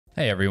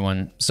Hey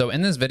everyone. So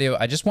in this video,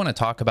 I just want to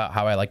talk about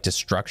how I like to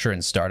structure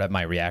and start up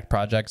my React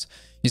projects.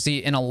 You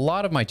see, in a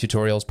lot of my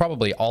tutorials,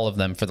 probably all of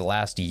them for the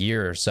last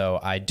year or so,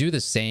 I do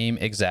the same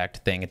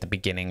exact thing at the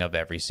beginning of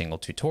every single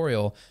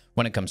tutorial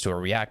when it comes to a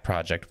React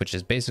project, which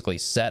is basically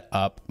set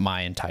up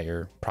my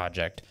entire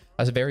project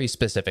as a very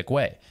specific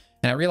way.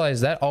 And I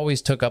realized that always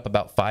took up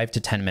about 5 to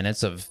 10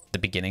 minutes of the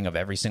beginning of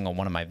every single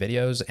one of my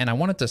videos. And I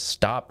wanted to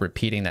stop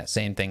repeating that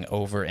same thing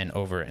over and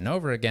over and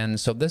over again.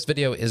 So this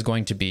video is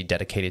going to be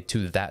dedicated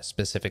to that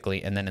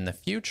specifically. And then in the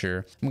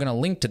future, I'm going to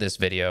link to this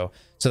video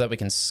so that we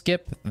can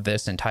skip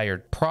this entire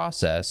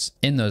process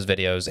in those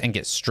videos and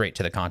get straight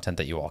to the content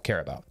that you all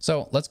care about.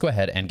 So let's go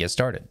ahead and get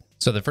started.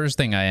 So the first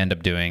thing I end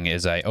up doing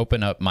is I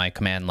open up my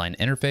command line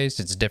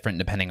interface. It's different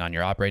depending on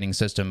your operating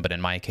system, but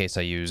in my case,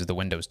 I use the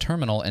Windows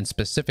terminal and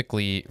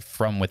specifically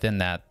from within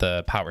that,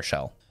 the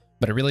PowerShell.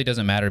 But it really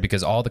doesn't matter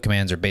because all the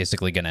commands are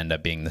basically going to end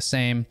up being the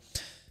same.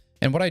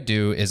 And what I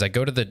do is I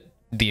go to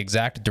the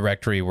exact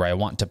directory where I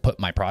want to put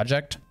my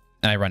project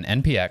and I run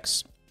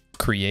npx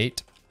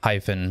create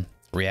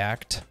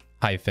 -react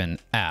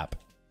 -app.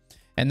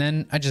 And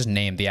then I just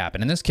name the app.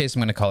 And in this case, I'm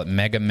going to call it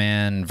Mega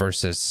Man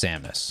versus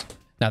Samus.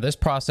 Now, this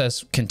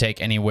process can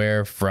take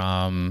anywhere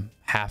from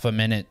half a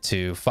minute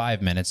to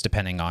 5 minutes,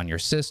 depending on your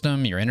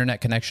system, your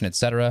internet connection,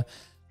 etc.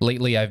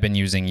 Lately, I've been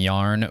using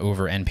Yarn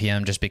over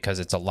NPM just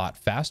because it's a lot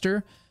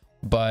faster,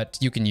 but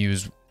you can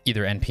use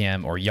either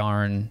NPM or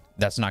Yarn.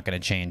 That's not going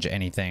to change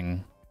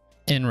anything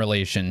in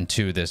relation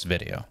to this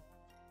video.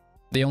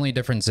 The only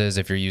difference is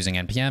if you're using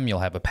NPM, you'll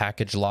have a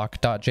package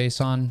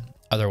lock.json.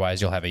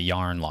 Otherwise, you'll have a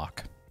Yarn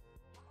lock.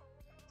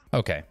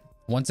 Okay,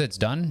 once it's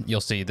done,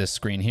 you'll see this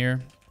screen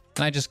here.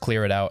 And I just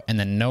clear it out, and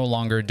then no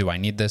longer do I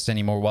need this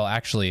anymore. Well,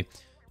 actually,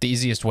 the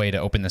easiest way to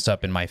open this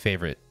up in my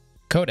favorite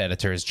code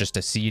editor is just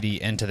to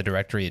cd into the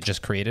directory it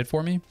just created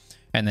for me,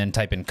 and then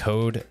type in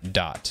code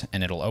dot,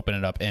 and it'll open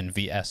it up in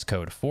VS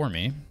Code for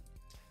me.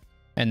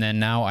 And then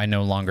now I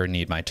no longer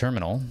need my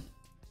terminal.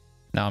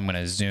 Now I'm going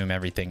to zoom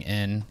everything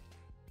in.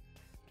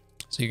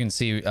 So you can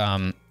see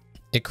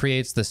it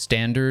creates the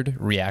standard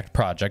React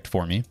project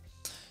for me.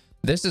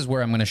 This is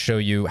where I'm going to show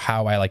you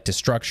how I like to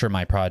structure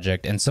my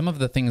project and some of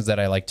the things that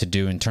I like to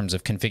do in terms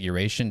of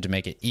configuration to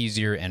make it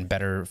easier and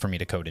better for me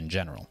to code in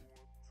general.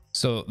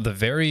 So the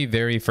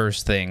very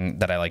first thing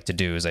that I like to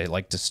do is I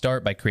like to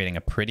start by creating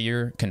a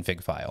Prettier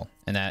config file,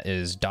 and that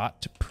is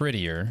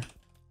 .prettier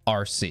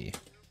rc.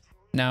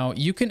 Now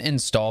you can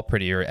install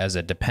Prettier as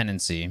a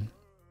dependency,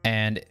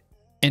 and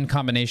in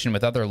combination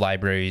with other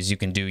libraries, you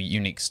can do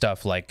unique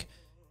stuff like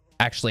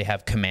actually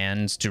have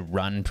commands to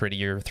run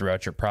Prettier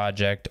throughout your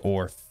project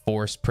or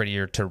force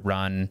Prettier to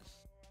run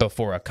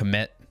before a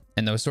commit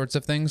and those sorts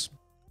of things.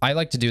 I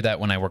like to do that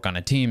when I work on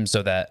a team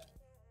so that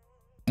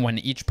when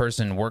each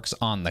person works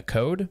on the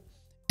code,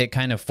 it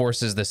kind of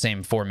forces the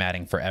same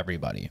formatting for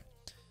everybody.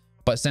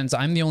 But since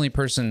I'm the only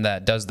person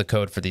that does the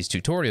code for these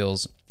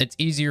tutorials, it's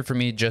easier for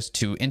me just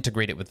to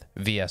integrate it with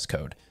VS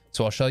Code.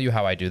 So I'll show you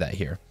how I do that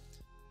here.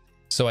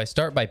 So I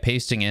start by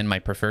pasting in my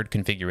preferred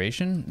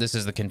configuration. This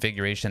is the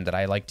configuration that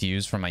I like to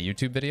use for my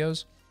YouTube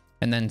videos,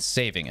 and then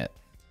saving it.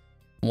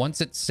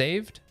 Once it's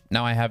saved,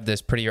 now I have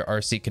this Prettier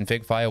RC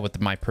config file with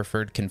my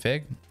preferred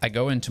config. I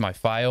go into my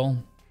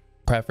file,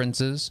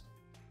 preferences,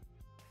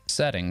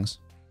 settings.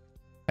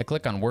 I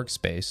click on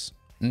workspace,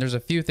 and there's a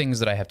few things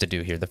that I have to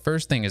do here. The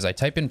first thing is I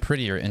type in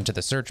Prettier into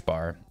the search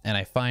bar, and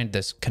I find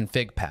this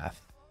config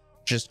path.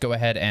 Just go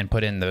ahead and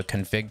put in the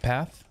config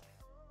path.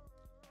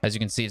 As you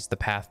can see, it's the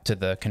path to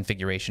the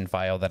configuration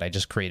file that I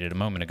just created a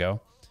moment ago.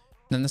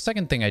 Then the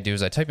second thing I do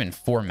is I type in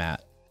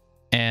format,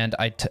 and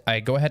I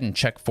go ahead and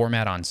check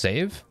format on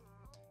save.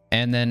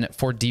 And then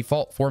for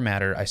default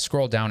formatter, I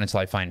scroll down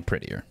until I find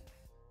Prettier.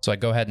 So I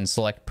go ahead and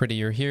select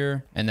Prettier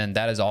here, and then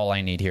that is all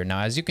I need here.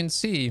 Now, as you can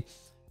see,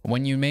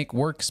 when you make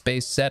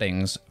workspace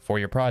settings for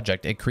your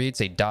project, it creates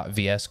a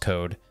 .vs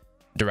code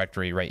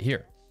directory right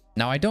here.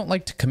 Now, I don't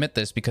like to commit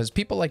this because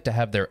people like to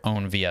have their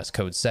own VS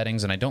Code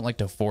settings, and I don't like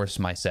to force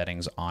my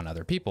settings on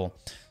other people.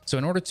 So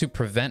in order to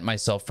prevent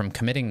myself from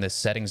committing this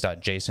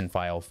settings.json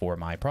file for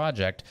my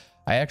project,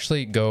 I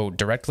actually go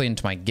directly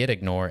into my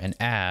gitignore and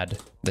add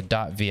the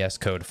 .vs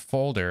code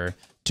folder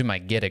to my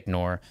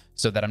gitignore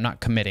so that I'm not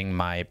committing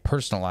my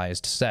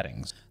personalized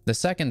settings. The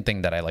second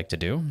thing that I like to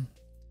do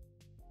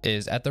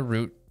is at the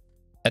root,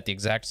 at the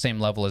exact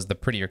same level as the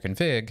Prettier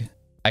config,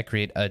 I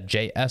create a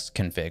JS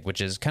config, which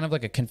is kind of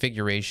like a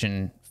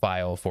configuration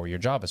file for your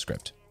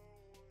JavaScript.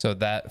 So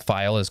that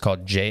file is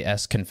called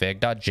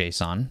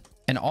jsconfig.json.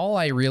 And all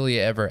I really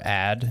ever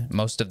add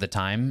most of the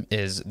time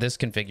is this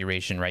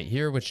configuration right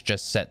here, which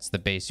just sets the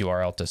base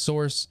URL to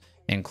source,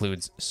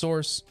 includes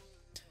source.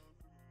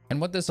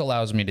 And what this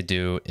allows me to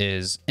do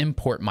is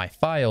import my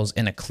files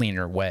in a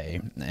cleaner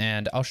way.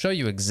 And I'll show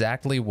you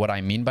exactly what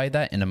I mean by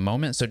that in a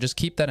moment. So just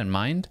keep that in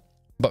mind.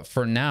 But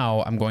for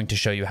now, I'm going to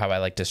show you how I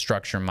like to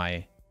structure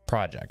my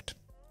project.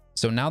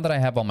 So now that I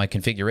have all my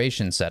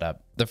configuration set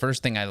up, the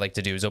first thing I like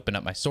to do is open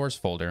up my source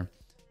folder.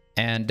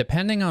 And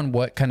depending on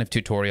what kind of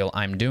tutorial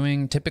I'm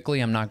doing,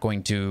 typically I'm not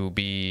going to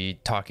be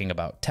talking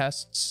about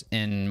tests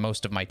in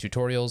most of my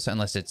tutorials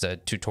unless it's a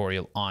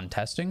tutorial on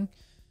testing.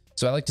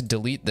 So I like to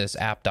delete this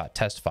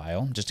app.test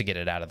file just to get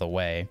it out of the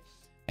way.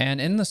 And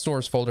in the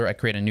source folder, I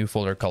create a new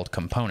folder called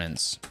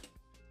components.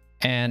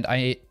 And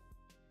I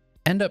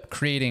end up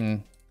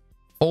creating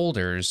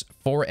folders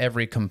for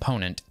every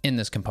component in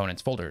this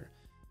components folder.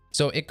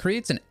 So it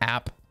creates an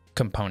app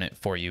component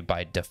for you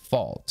by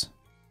default.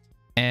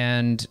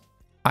 And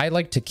I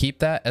like to keep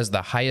that as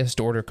the highest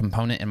order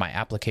component in my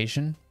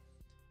application.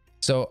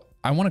 So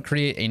I want to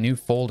create a new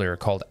folder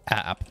called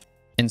app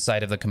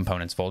inside of the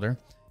components folder.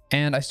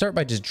 And I start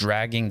by just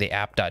dragging the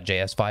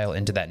app.js file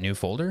into that new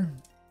folder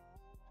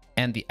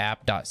and the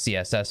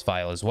app.css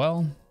file as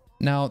well.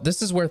 Now,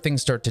 this is where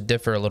things start to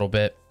differ a little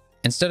bit.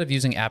 Instead of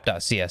using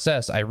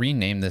app.css, I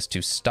rename this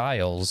to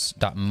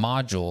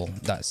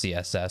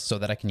styles.module.css so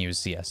that I can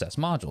use CSS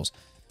modules.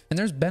 And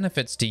there's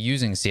benefits to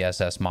using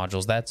CSS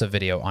modules. That's a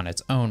video on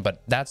its own,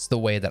 but that's the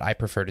way that I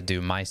prefer to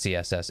do my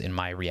CSS in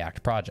my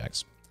React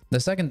projects. The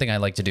second thing I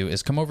like to do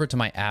is come over to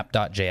my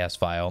app.js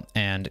file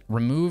and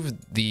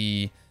remove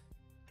the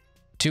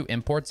 2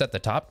 imports at the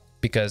top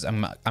because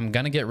I'm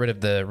going to get rid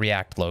of the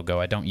React logo.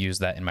 I don't use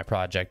that in my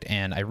project,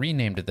 and I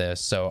renamed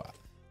this, so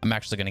I'm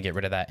actually going to get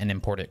rid of that and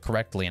import it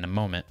correctly in a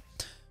moment.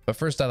 But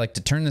first, I like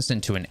to turn this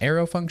into an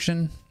arrow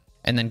function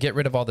and then get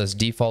rid of all this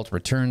default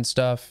return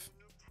stuff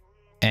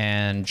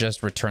and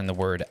just return the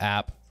word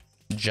app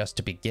just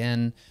to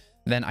begin.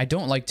 Then I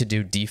don't like to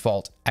do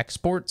default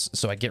exports,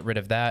 so I get rid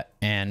of that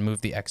and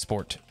move the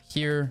export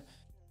here.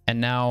 And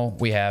now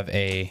we have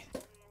a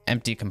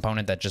empty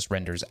component that just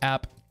renders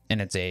app, and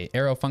it's a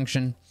arrow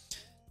function.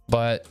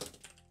 But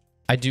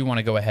I do want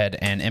to go ahead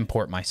and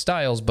import my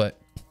styles, but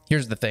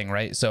here's the thing,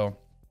 right? So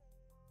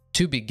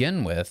to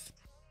begin with,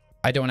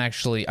 I'm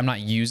not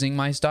using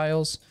my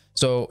styles.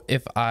 So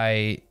if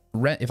I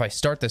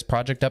start this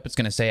project up, it's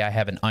going to say I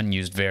have an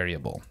unused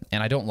variable,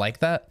 and I don't like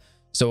that.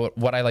 So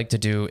what I like to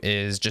do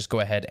is just go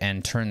ahead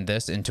and turn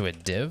this into a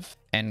div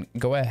and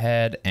go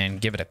ahead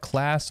and give it a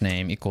class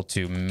name equal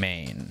to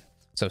main.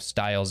 So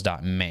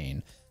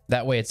styles.main.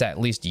 That way it's at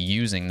least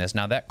using this.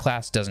 Now that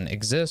class doesn't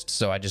exist,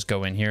 so I just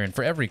go in here and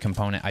for every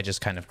component, I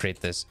just kind of create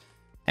this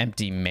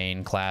empty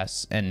main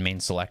class and main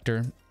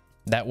selector.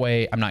 That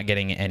way I'm not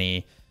getting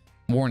any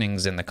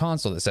warnings in the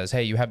console that says,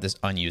 hey, you have this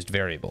unused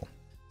variable.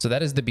 So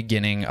that is the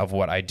beginning of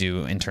what I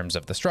do in terms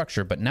of the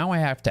structure, but now I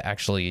have to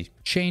actually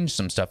change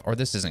some stuff or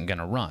this isn't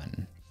gonna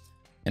run.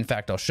 In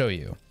fact, I'll show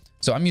you.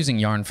 So I'm using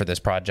yarn for this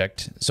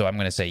project, so I'm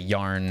gonna say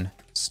yarn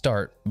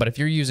start, but if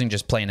you're using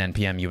just plain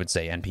npm, you would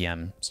say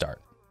npm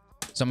start.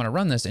 So I'm gonna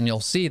run this and you'll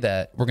see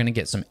that we're gonna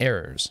get some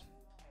errors.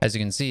 As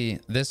you can see,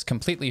 this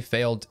completely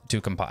failed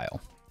to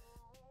compile.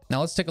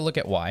 Now let's take a look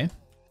at why.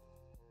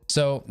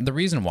 So the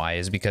reason why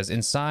is because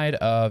inside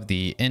of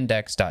the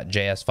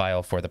index.js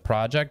file for the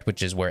project,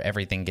 which is where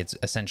everything gets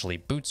essentially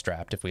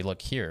bootstrapped, if we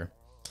look here,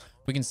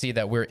 we can see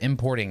that we're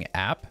importing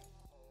app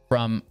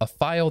from a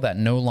file that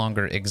no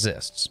longer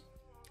exists.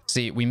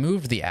 See, we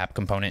moved the app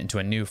component into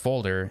a new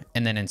folder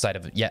and then inside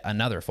of yet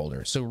another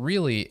folder. So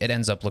really it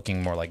ends up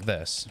looking more like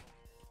this.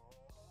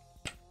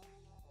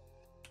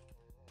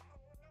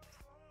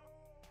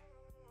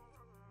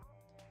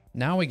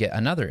 Now we get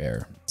another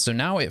error. So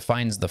now it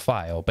finds the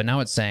file, but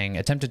now it's saying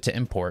attempted to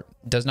import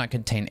does not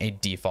contain a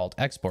default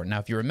export. Now,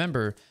 if you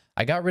remember,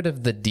 I got rid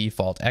of the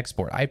default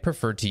export. I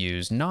prefer to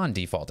use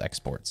non-default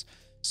exports.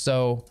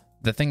 So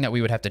the thing that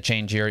we would have to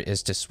change here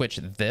is to switch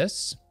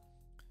this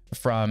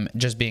from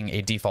just being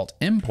a default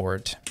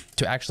import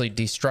to actually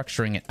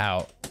destructuring it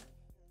out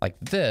like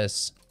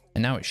this.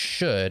 And now it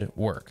should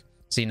work.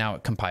 See, now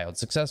it compiled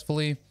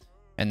successfully.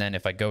 And then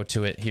if I go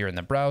to it here in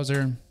the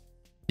browser,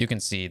 you can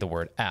see the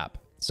word app.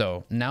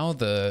 So now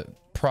the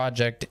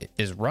project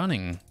is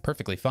running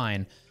perfectly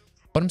fine,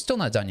 but I'm still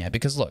not done yet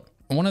because look,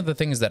 one of the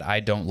things that I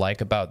don't like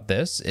about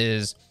this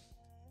is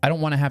I don't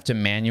want to have to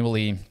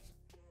manually,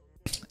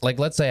 like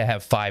let's say I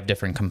have 5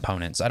 different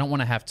components. I don't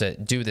want to have to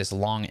do this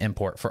long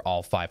import for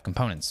all 5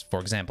 components. For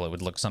example, it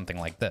would look something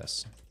like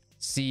this.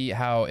 See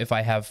how if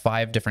I have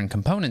 5 different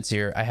components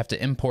here, I have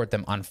to import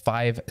them on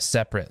 5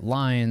 separate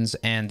lines,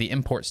 and the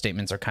import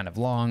statements are kind of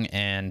long,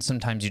 and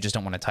sometimes you just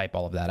don't want to type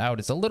all of that out.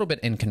 It's a little bit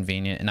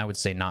inconvenient, and I would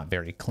say not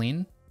very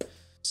clean.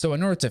 So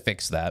in order to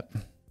fix that,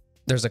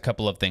 there's a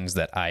couple of things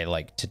that I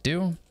like to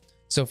do.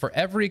 So for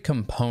every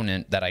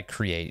component that I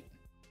create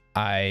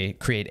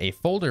a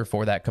folder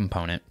for that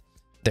component.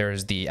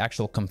 There's the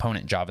actual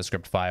component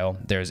JavaScript file.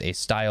 There's a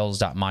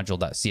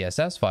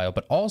styles.module.css file,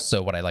 but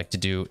also what I like to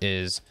do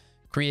is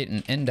create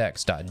an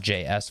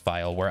index.js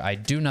file where I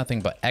do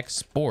nothing but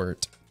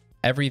export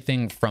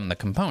everything from the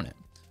component.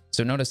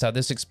 So notice how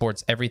this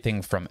exports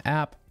everything from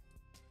app.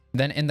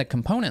 Then in the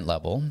component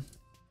level,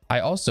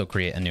 I also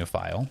create a new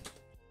file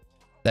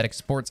that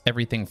exports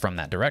everything from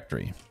that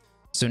directory.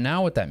 So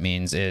now what that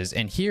means is,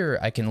 and here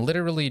I can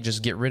literally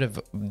just get rid of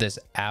this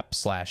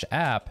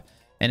app/app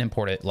and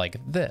import it like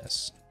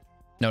this.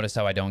 Notice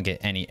how I don't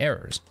get any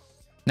errors.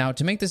 Now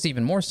to make this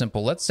even more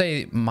simple, let's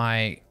say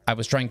I I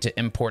was trying to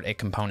import a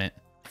component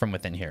from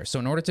within here. So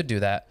in order to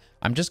do that,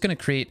 I'm just going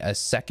to create a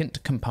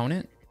second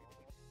component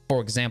for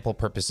example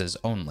purposes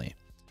only.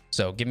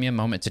 So give me a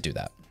moment to do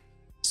that.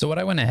 So what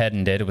I went ahead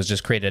and did was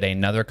just created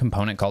another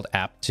component called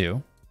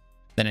app2.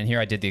 Then in here,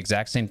 I did the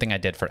exact same thing I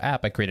did for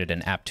app. I created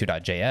an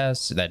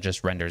app2.js that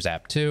just renders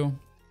app2.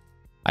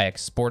 I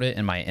export it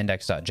in my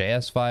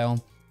index.js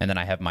file, and then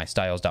I have my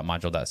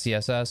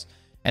styles.module.css.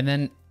 And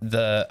then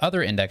the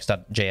other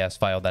index.js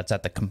file that's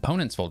at the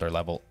components folder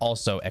level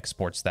also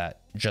exports that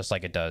just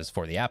like it does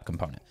for the app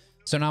component.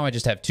 So now I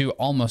just have two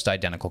almost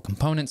identical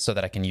components so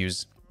that I can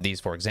use these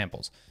for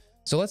examples.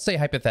 So let's say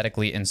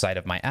hypothetically inside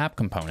of my app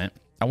component,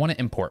 I want to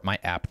import my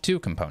app2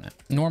 component.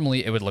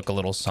 Normally it would look a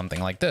little something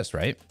like this,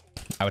 right?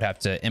 I would have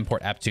to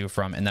import app2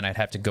 from, and then I'd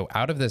have to go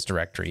out of this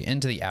directory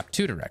into the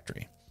app2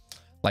 directory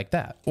like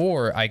that.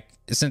 Or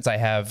since I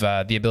have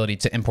the ability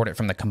to import it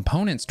from the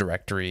components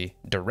directory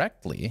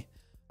directly,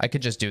 I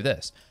could just do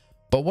this.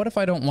 But what if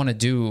I don't want to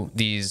do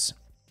these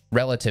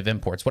relative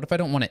imports? What if I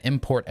don't want to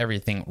import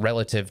everything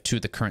relative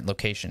to the current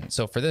location?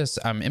 So for this,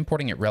 I'm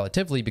importing it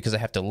relatively because I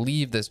have to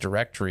leave this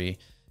directory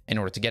in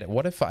order to get it.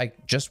 What if I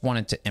just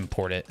wanted to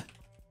import it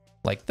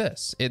like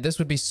this? This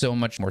would be so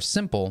much more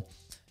simple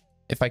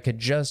if I could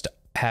just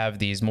have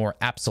these more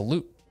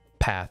absolute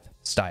path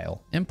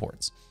style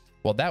imports.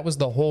 Well, that was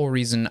the whole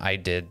reason I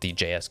did the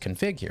JS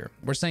config here.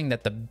 We're saying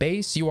that the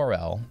base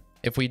URL,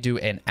 if we do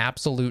an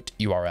absolute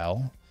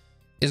URL,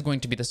 is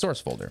going to be the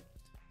source folder.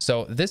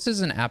 So this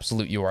is an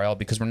absolute URL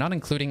because we're not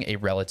including a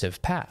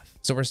relative path.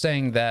 So we're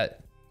saying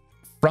that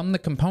from the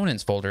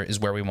components folder is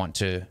where we want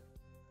to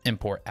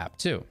import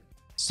app2.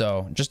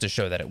 So just to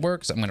show that it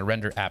works, I'm going to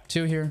render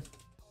app2 here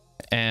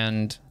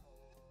and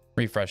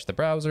refresh the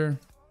browser.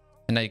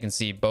 And now you can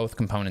see both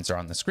components are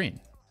on the screen.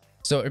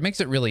 So it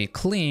makes it really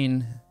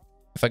clean.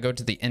 If I go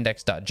to the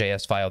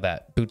index.js file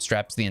that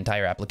bootstraps the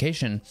entire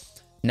application,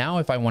 now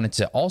if I wanted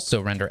to also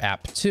render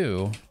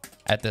app2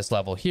 at this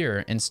level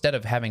here, instead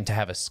of having to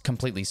have a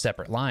completely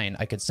separate line,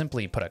 I could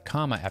simply put a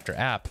comma after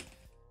app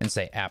and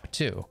say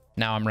app2.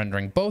 Now I'm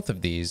rendering both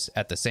of these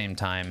at the same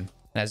time.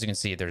 And as you can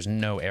see, there's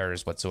no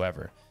errors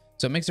whatsoever.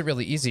 So it makes it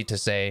really easy to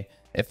say,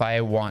 if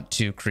I want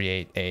to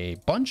create a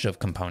bunch of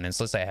components,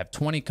 let's say I have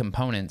 20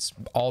 components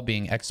all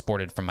being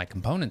exported from my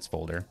components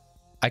folder,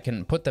 I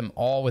can put them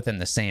all within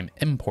the same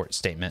import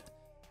statement.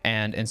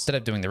 And instead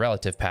of doing the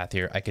relative path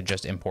here, I could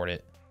just import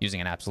it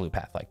using an absolute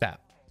path like that.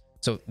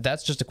 So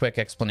that's just a quick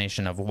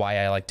explanation of why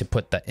I like to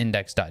put the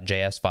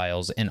index.js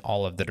files in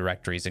all of the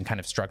directories and kind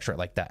of structure it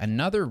like that.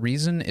 Another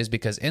reason is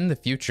because in the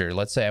future,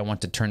 let's say I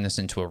want to turn this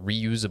into a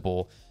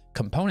reusable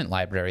component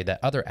library that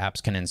other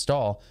apps can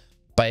install.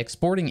 By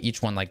exporting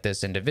each one like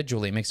this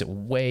individually makes it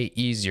way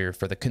easier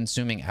for the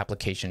consuming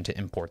application to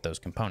import those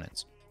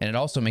components. And it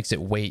also makes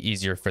it way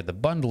easier for the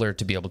bundler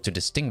to be able to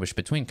distinguish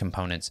between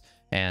components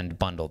and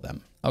bundle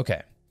them.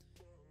 Okay,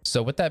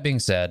 so with that being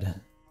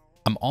said,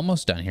 I'm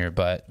almost done here,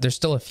 but there's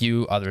still a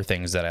few other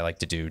things that I like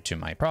to do to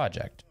my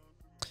project.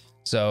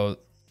 So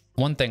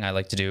one thing I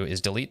like to do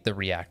is delete the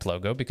React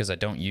logo because I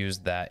don't use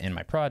that in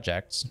my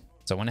projects.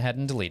 So I went ahead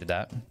and deleted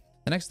that.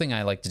 The next thing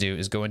I like to do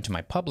is go into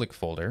my public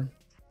folder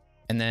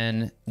and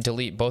then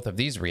delete both of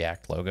these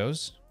React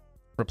logos,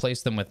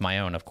 replace them with my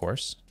own, of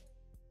course.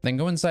 Then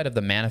go inside of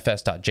the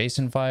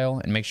manifest.json file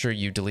and make sure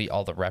you delete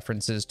all the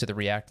references to the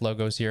React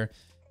logos here.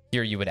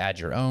 Here you would add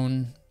your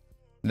own.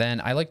 Then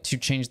I like to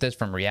change this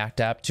from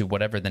React app to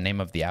whatever the name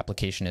of the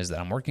application is that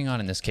I'm working on.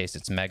 In this case,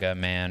 it's Mega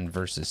Man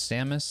versus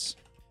Samus.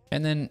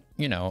 And then,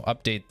 you know,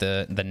 update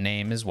the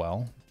name as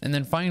well. And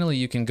then finally,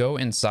 you can go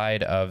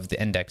inside of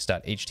the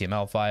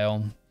index.html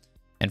file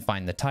and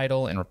find the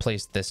title and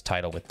replace this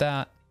title with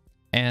that.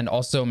 And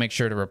also make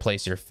sure to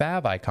replace your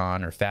fav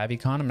icon or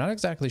favicon. I'm not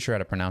exactly sure how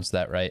to pronounce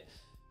that right.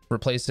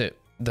 Replace it,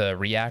 the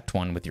React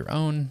one, with your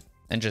own,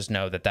 and just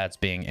know that that's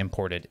being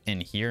imported in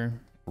here,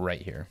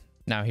 right here.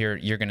 Now here,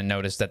 you're going to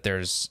notice that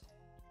there's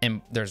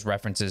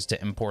references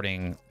to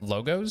importing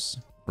logos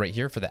right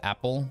here for the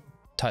Apple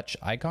Touch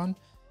icon.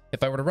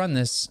 If I were to run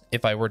this,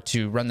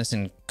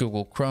 in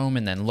Google Chrome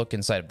and then look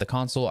inside of the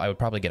console, I would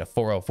probably get a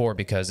 404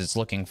 because it's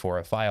looking for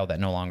a file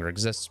that no longer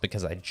exists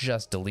because I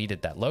just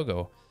deleted that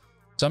logo.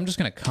 So I'm just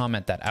going to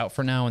comment that out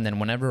for now, and then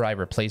whenever I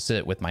replace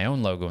it with my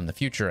own logo in the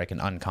future, I can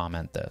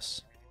uncomment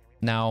this.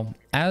 Now,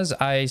 as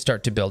I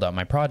start to build out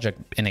my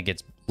project and it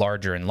gets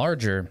larger and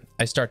larger,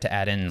 I start to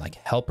add in like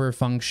helper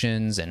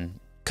functions and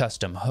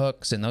custom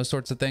hooks and those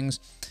sorts of things.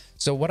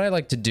 So what I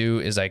like to do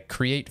is I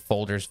create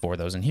folders for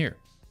those in here.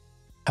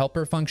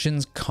 Helper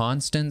functions,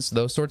 constants,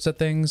 those sorts of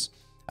things,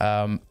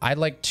 I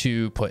like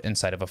to put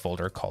inside of a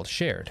folder called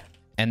shared.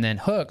 And then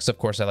hooks, of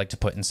course, I like to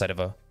put inside of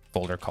a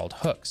folder called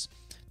hooks.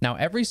 Now,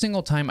 every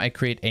single time I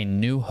create a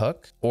new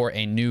hook or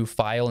a new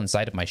file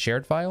inside of my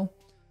shared file,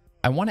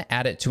 I want to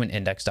add it to an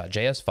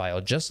index.js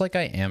file just like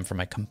I am for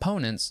my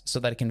components so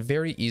that I can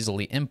very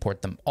easily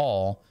import them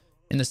all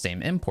in the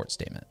same import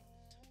statement.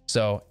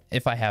 So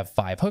if I have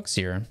 5 hooks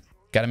here,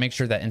 got to make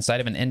sure that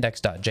inside of an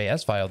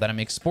index.js file that I'm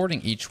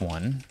exporting each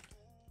one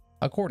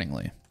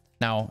accordingly.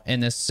 Now, in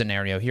this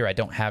scenario here, I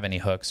don't have any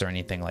hooks or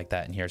anything like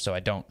that in here, so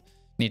I don't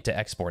need to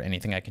export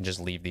anything, I can just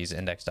leave these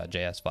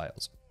index.js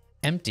files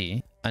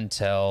empty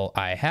until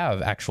I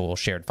have actual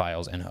shared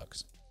files and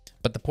hooks.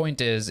 But the point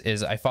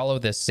is I follow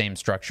this same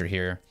structure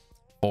here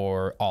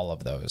for all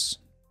of those.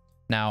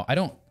 Now, I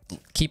don't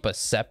keep a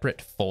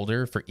separate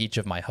folder for each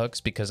of my hooks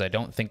because I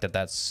don't think that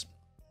that's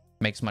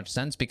makes much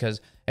sense,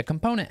 because a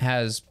component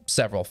has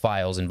several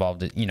files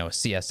involved, you know, a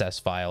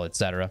CSS file,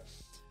 etc.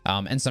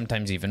 And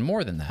sometimes even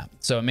more than that.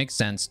 So it makes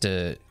sense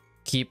to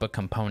keep a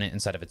component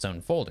inside of its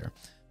own folder.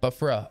 But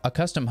for a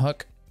custom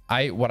hook,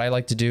 what I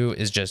like to do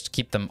is just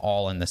keep them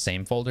all in the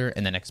same folder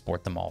and then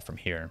export them all from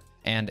here.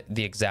 And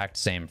the exact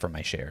same for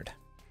my shared.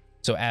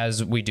 So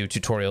as we do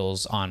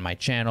tutorials on my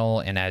channel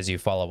and as you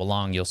follow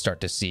along, you'll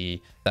start to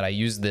see that I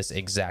use this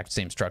exact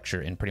same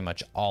structure in pretty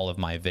much all of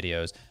my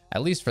videos,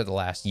 at least for the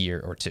last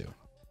year or two.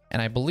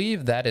 And I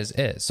believe that is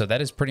it. So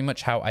that is pretty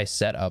much how I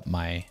set up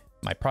my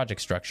project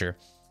structure.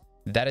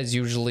 That is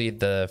usually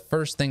the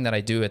first thing that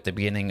I do at the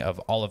beginning of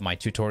all of my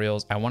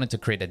tutorials. I wanted to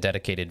create a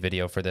dedicated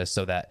video for this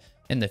so that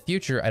in the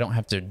future, I don't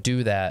have to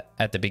do that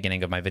at the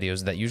beginning of my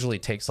videos. That usually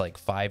takes like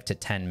 5 to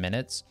 10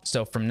 minutes.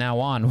 So from now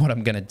on, what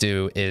I'm gonna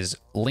do is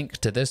link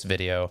to this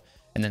video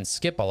and then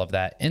skip all of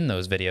that in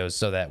those videos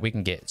so that we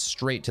can get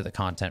straight to the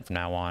content from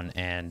now on.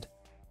 And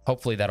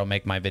hopefully that'll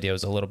make my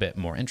videos a little bit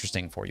more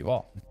interesting for you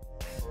all.